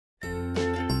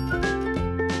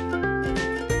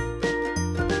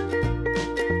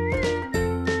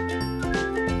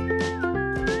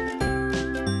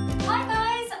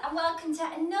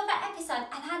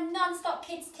Non-Stop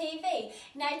Kids TV.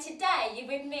 Now today you're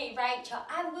with me, Rachel,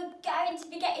 and we're going to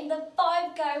be getting the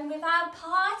vibe going with our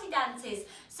party dances.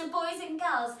 So boys and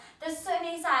girls, the sun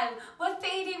is out, we're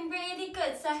feeling really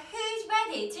good, so who's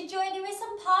ready to join in with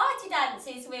some party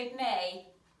dances with me?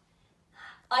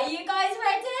 Are you guys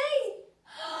ready?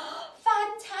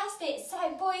 Fantastic!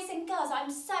 So boys and girls, I'm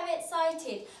so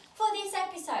excited. For this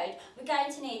episode, we're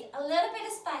going to need a little bit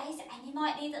of space and you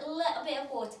might need a little bit of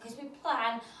water because we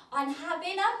plan on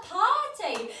having a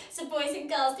party. So boys and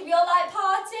girls, do we all like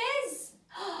parties?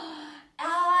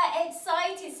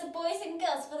 Excited. So boys and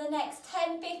girls, for the next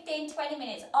 10, 15, 20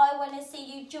 minutes, I want to see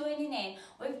you joining in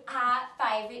with our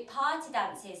favourite party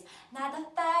dances. Now the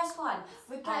first one,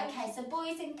 we're going, okay, so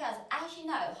boys and girls, as you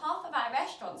know, half of our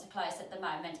restaurants are closed at the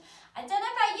moment. I don't know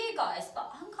about you guys,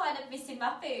 but I'm kind of missing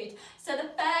my food. So the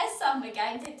first song we're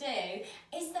going to do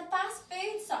is the fast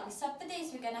food song. So for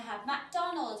this, we're going to have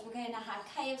McDonald's, we're going to have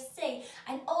KFC,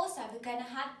 and also we're going to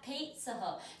have Pizza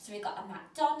Hut. So we've got a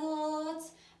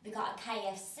McDonald's, we've got a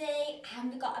KFC,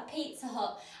 and we've got a Pizza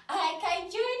Hut. Okay,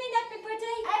 join in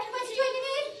everybody. Everybody joining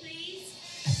in? Please.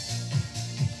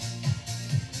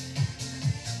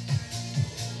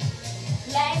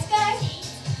 Let's go.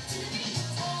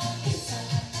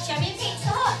 Show me a Pizza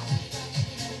Hut.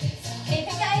 Keep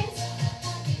it going.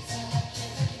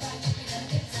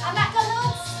 And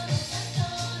McDonald's.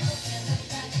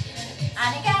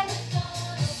 And again.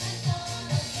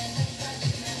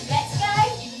 Let's go.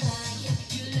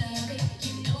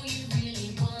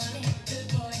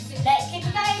 Let's keep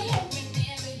it going.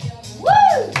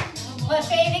 Woo! We're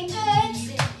feeling good.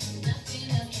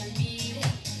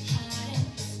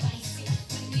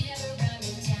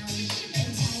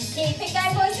 Keep it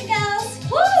going, boys and girls.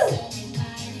 Woo!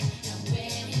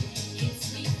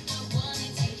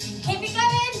 Keep it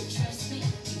going.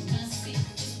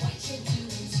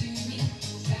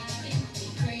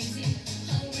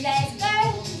 Let's go.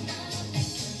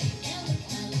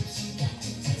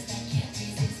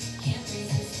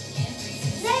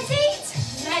 Let's eat.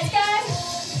 Let's go.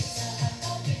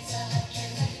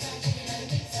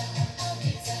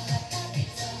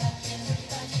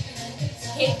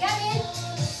 Keep going.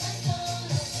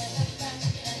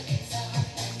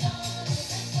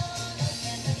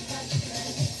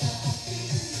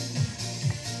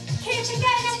 Keep it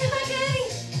going, everybody.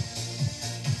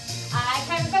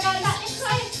 Okay, we're going back this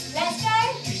way. Let's go.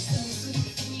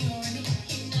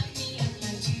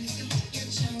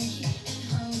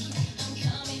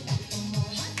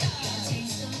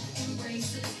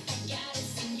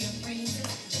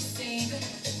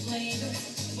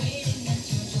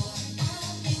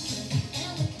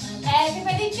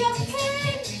 Everybody jump in.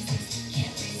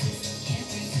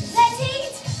 Let's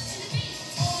eat.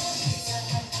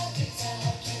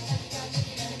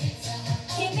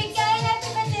 Keep it going,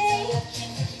 everybody.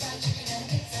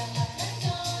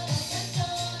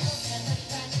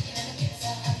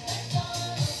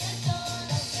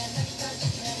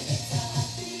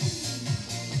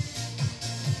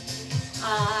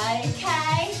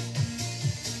 Okay.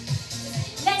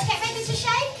 Let's get ready to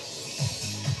shake.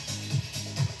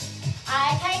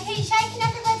 Okay, keep shaking,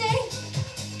 everybody.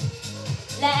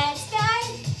 Let's go.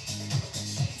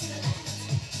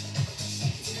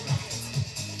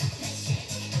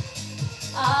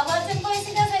 Well done, boys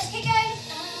and girls. Let's keep going.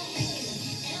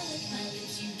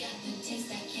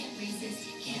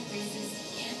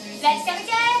 Let's go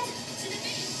again.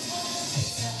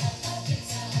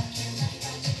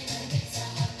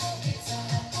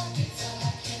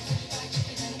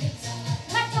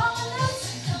 McDonald's.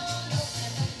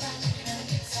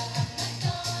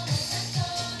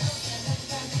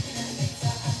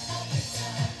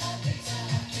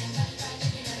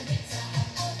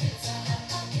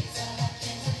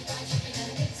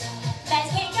 Let's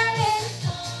keep going.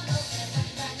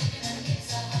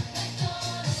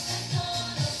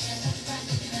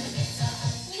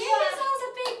 Give yourselves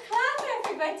a big clap,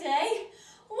 everybody.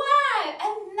 Wow,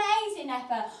 amazing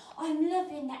effort. I'm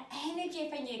loving the energy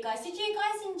from you guys. Did you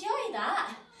guys enjoy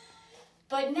that?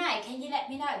 But now, can you let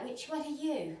me know which one are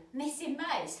you missing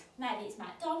most? Maybe it's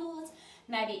McDonald's,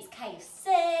 maybe it's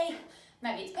KFC,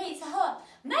 maybe it's Pizza Hut,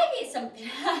 maybe it's something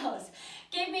else.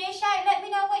 Give me a shout, let me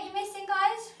know what you're missing,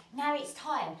 guys. Now it's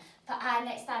time for our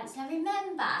next dance. Now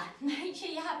remember, make sure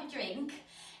you have a drink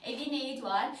if you need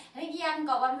one. And if you haven't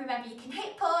got one, remember you can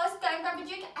hit pause, go and grab a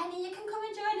drink, and then you can come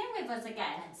and join in with us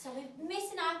again. So we're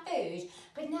missing our food,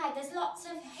 but now there's lots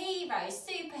of heroes,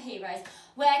 superheroes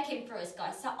working for us,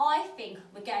 guys. So I think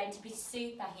we're going to be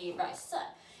superheroes. So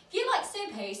if you like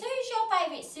superheroes, who's your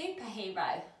favourite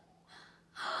superhero?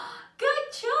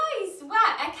 Good choice.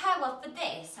 Wow, okay, well for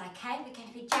this, okay, we're going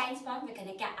to be James Bond, we're going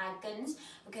to get our guns,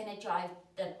 we're going to drive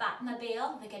the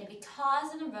Batmobile, we're going to be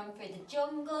Tarzan and run through the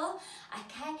jungle,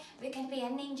 okay, we're going to be a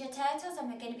Ninja Turtles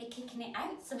and we're going to be kicking it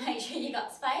out, so make sure you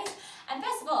got space. And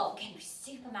best of all, we're going to be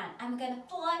Superman and we're going to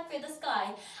fly through the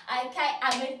sky, okay,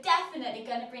 and we're definitely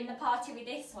going to bring the party with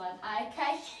this one,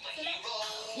 okay. So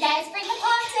let's bring the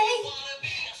party.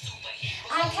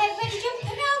 Okay, everybody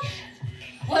jumping up.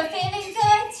 We're feeling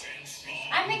good.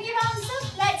 And bring your arms up.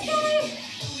 Let's go.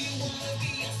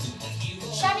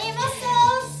 Show me your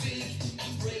muscles.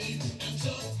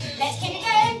 Let's keep it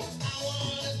going.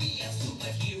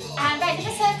 And right in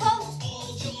the circle.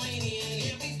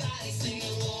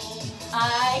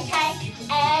 Okay.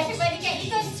 Everybody get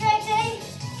your guns ready.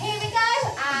 Here we go.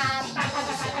 And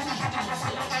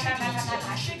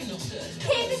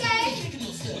here we go.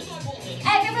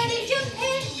 Everybody jump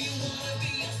in.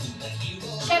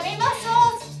 Show me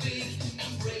muscles.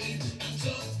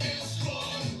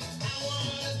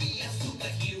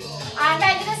 And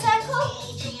right in a circle.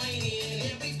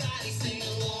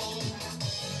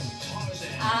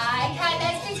 Okay,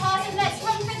 let's be Tarzan. Let's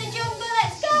run through the jungle.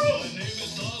 Let's go.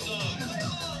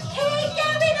 Keep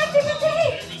going, everybody.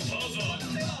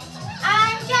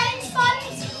 I'm James Bond.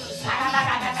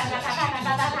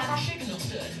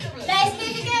 Let's do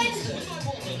it again.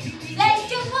 Let's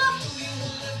jump up.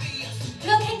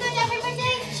 Looking good, everybody.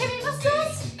 Show me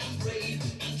muscles.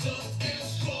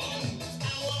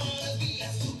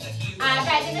 And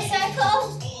right in a circle.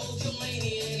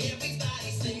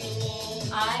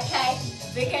 Okay,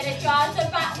 we're going to drive the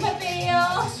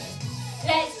Batmobile.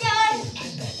 Let's go.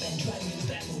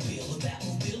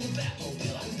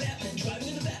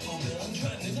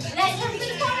 Let's run through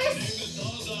the forest.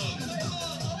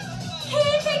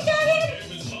 Keep it going.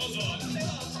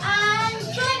 And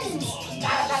guns.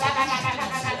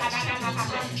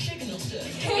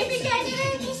 Keep it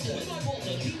going.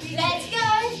 Let's go.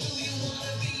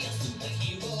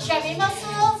 Show me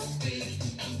muscles.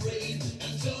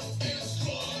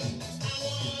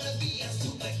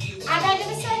 And right in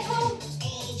a circle.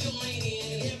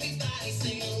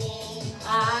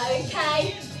 Okay.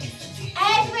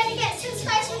 Everybody get some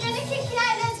space. We're going to kick it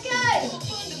out. Let's go.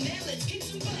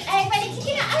 Everybody kick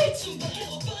it out.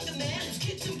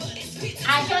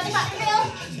 And join the Batmobile.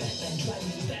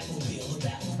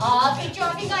 Oh, good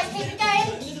job, you guys. Keep it going.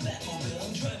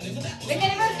 We're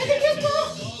going to run for the jungle.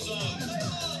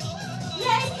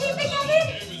 Let's keep it going.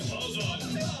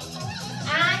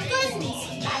 And guns.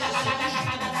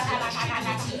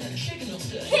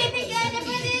 Keep it going,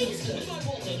 everybody.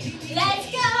 Let's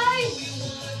go.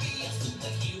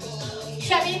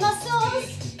 Show me muscles.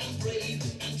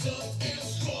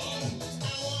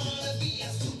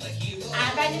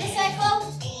 And round in a circle.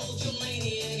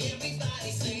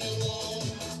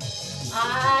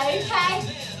 Okay.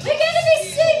 We're going to be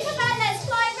Superman. Let's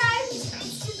fly round.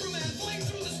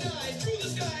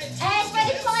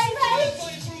 Everybody fly round.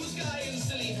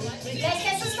 Let's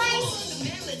get some space.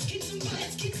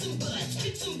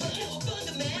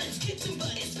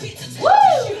 Woo!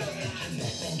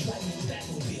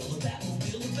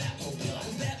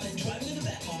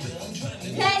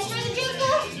 Let's run the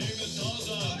jungle.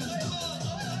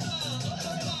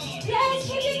 Let's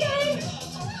keep it going.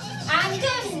 And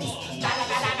guns.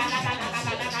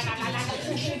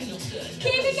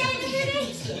 Keep it going, everybody.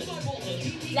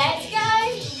 Let's go.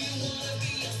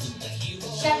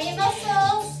 Show me your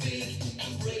muscles.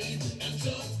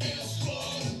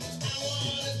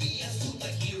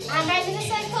 And round in a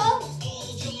circle.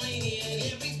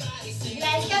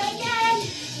 Let's go again.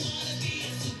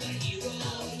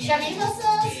 Show me your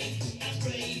muscles.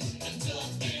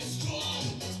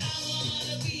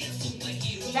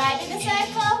 Round in a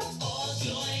circle.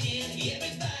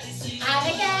 And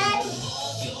again.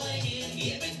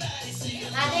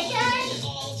 And again.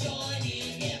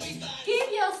 Give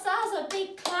yourselves a big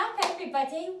clap,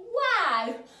 everybody. Wow.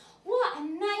 What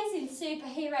amazing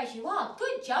superheroes you are.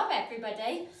 Good job,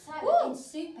 everybody. So we've been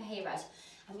superheroes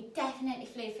and we definitely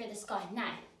flew through the sky.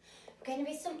 Now, we're going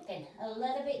to be something a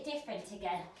little bit different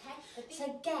again. Okay? So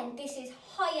again, this is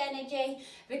high energy.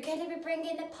 We're going to be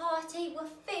bringing the party. We're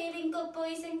feeling good,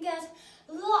 boys and girls.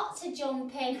 Lots of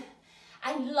jumping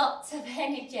and lots of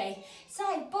energy.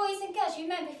 So, boys and girls,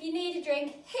 remember, if you need a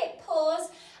drink, hit pause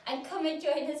and come and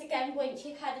join us again once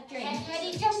you've had a drink. Okay,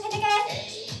 ready, jumping again?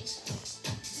 8,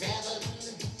 7,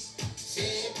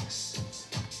 6,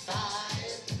 5,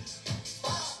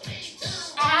 4, 3, 2,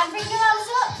 1. And bring your arms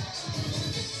up.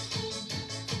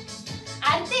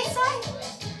 And this way.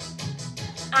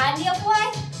 And the other way.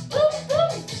 Boom,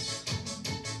 boom.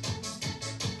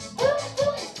 Boom,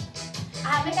 boom.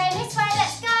 And we're going this way. Let's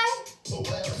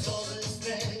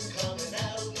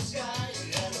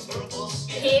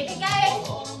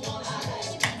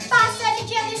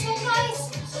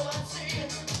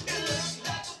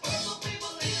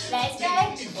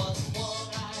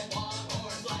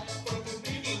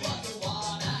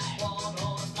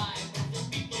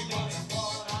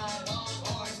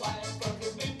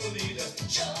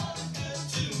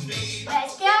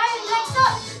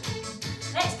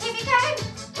Let's keep it going.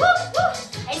 Woo, woo.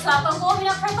 It's like we're warming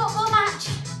up for a football match.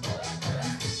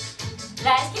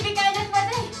 Let's keep it going,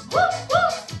 everybody. Woo, woo.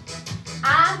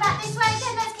 And back this way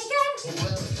again. Let's keep going.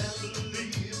 Well, I can't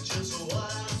believe just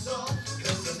what I saw,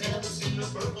 'cause I've never seen a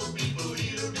purple people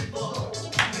eater before.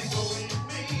 They told me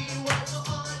what's on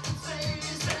your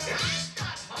face. I'm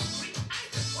not hungry, I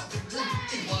just want to play.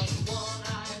 It was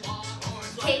one-eyed,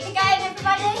 one-horned, Keep it going,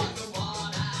 everybody.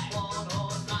 one-eyed,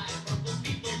 one-horned, like purple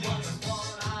people eater.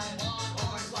 One-eyed,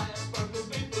 one-horned, like purple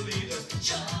people eater.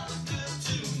 Just good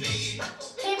to me.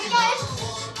 Keep it going.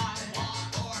 One-eyed,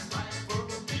 one-horned, like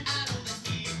purple people. I know that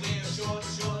we wear short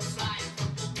shorts like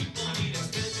purple people eater.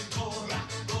 Physical rock,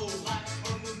 roll like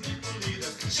purple people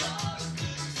eater. Just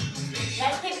good to me.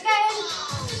 Let's keep it going.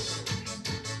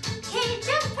 Keep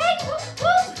jumping. Woo,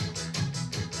 woo.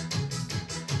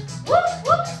 Woo,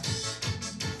 woo.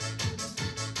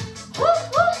 Woo,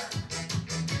 woo.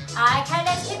 Okay,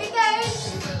 let's keep it going.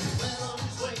 Well, on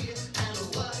his way, and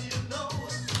what do you know?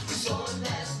 We saw him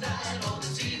last night on the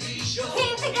TV show.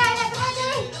 Keep it going,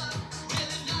 everybody.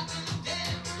 Really knocking him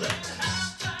down. Playing the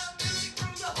halftime music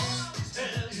from the horn of his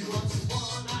head. He was a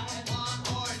one-eyed,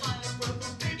 one-horned, like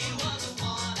purple people. He was a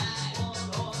one-eyed,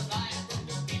 one-horned, like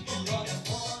purple people. He was a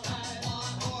one-eyed,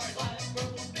 one-horned, like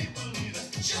purple people eater.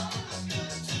 Sure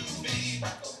good to me.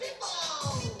 Purple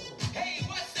people. Hey,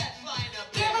 what's that flying up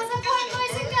there? Give us a point,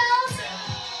 boys and girls.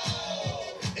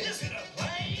 Is it a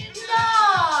plane? No.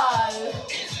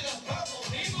 Is it a purple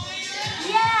people eater?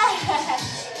 Yeah.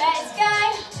 Let's go.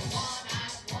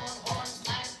 One-eyed, one-horned,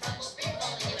 like purple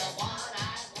people eater.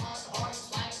 One-eyed, one-horned,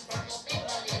 like purple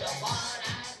people eater.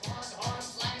 One-eyed, one-horned,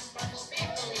 like purple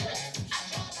people eater. I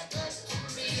sure good to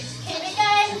me. Keep it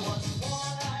going.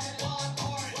 One-eyed,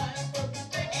 one-horned, like purple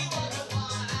people. He was a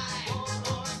one-eyed,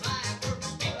 one-horned, like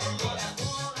purple people eater.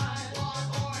 One-eyed,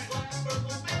 one-horned, like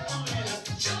purple people eater.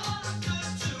 Sure good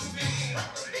to me.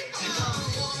 He was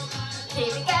a one-eyed,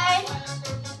 Keep it going. like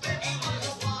purple people. He was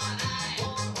a one-eyed,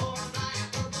 one-horned, like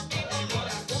purple people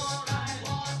eater. One-eyed,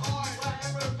 one-horned, like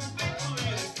purple people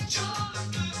eater. Sure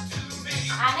good to me.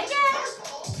 And again.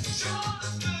 Sure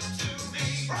good to me.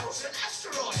 Frozen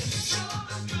asteroid. Sure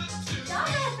good to me.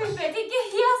 Done, everybody. Give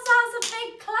yourselves a big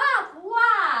clap.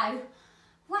 Wow.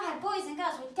 Wow, boys and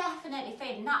girls, we're definitely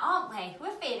feeling that, aren't we?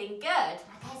 We're feeling good.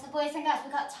 Okay, so boys and girls,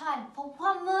 we've got time for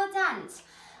one more dance.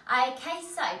 Okay,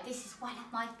 so this is one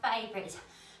of my favourites.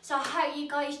 So I hope you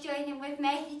guys join in with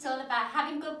me. It's all about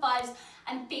having good vibes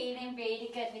and feeling really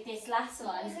good with this last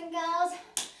one. Boys and girls,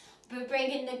 we're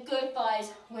bringing the good vibes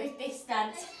with this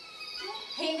dance.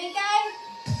 Here we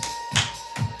go.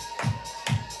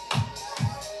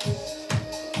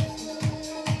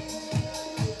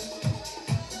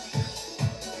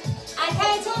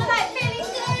 Okay, it's all about feeling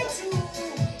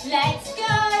good. Let's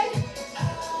go.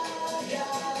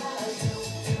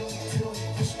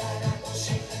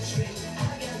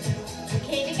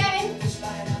 Keep it going.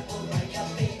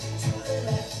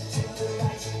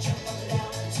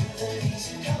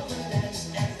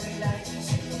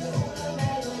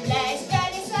 Let's go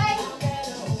this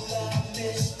way.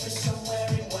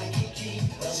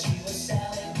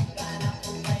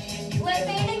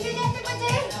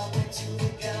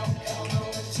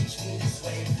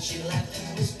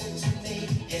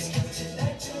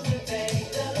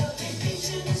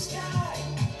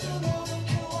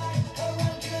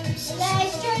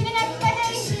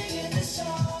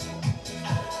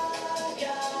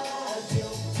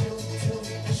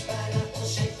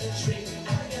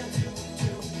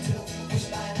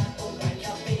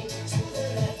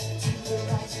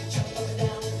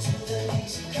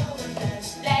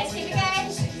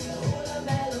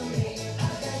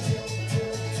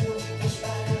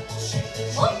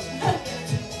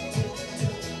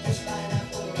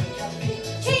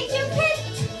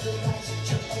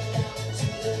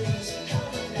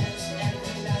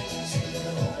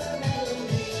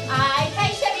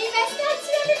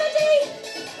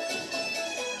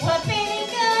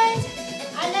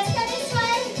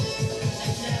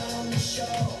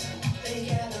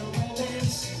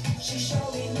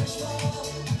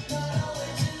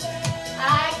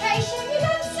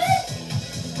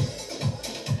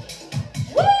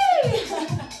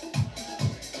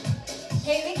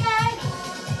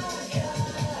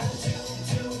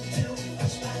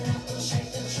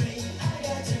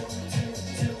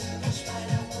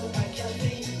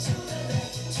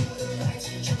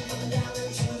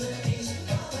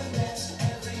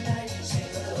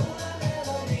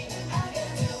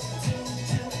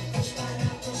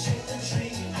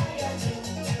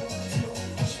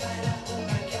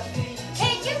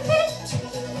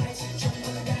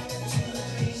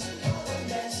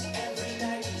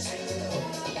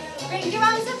 Bring your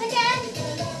arms up again.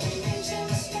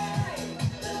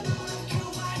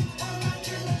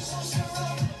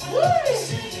 Woo!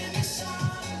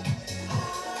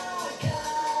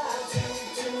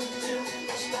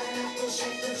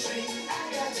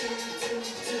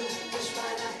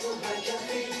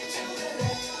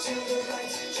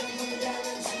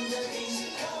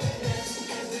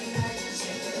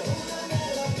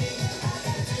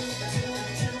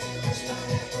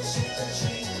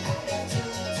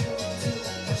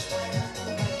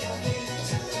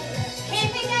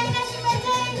 Keep it going,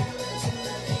 everybody.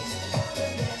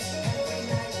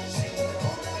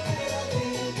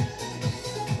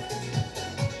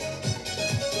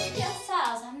 Give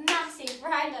yourselves a massive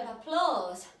round of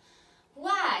applause.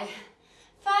 Wow,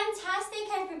 fantastic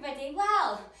everybody.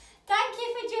 Well, thank you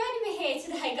for joining me here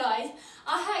today, guys.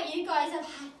 I hope you guys have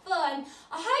had fun.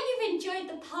 I hope you've enjoyed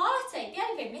the party. The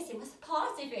only thing missing was the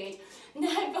party food.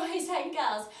 No, boys and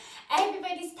girls,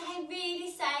 everybody stay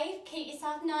really safe, keep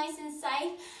yourself nice and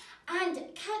safe, and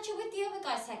catch up with the other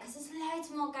guys there because there's loads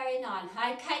more going on.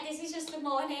 Okay, this is just the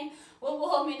morning, we're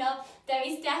warming up. There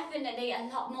is definitely a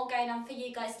lot more going on for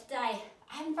you guys today.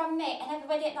 And from me and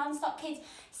everybody at Non-Stop Kids,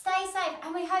 stay safe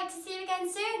and we hope to see you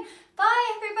again soon.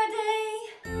 Bye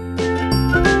everybody.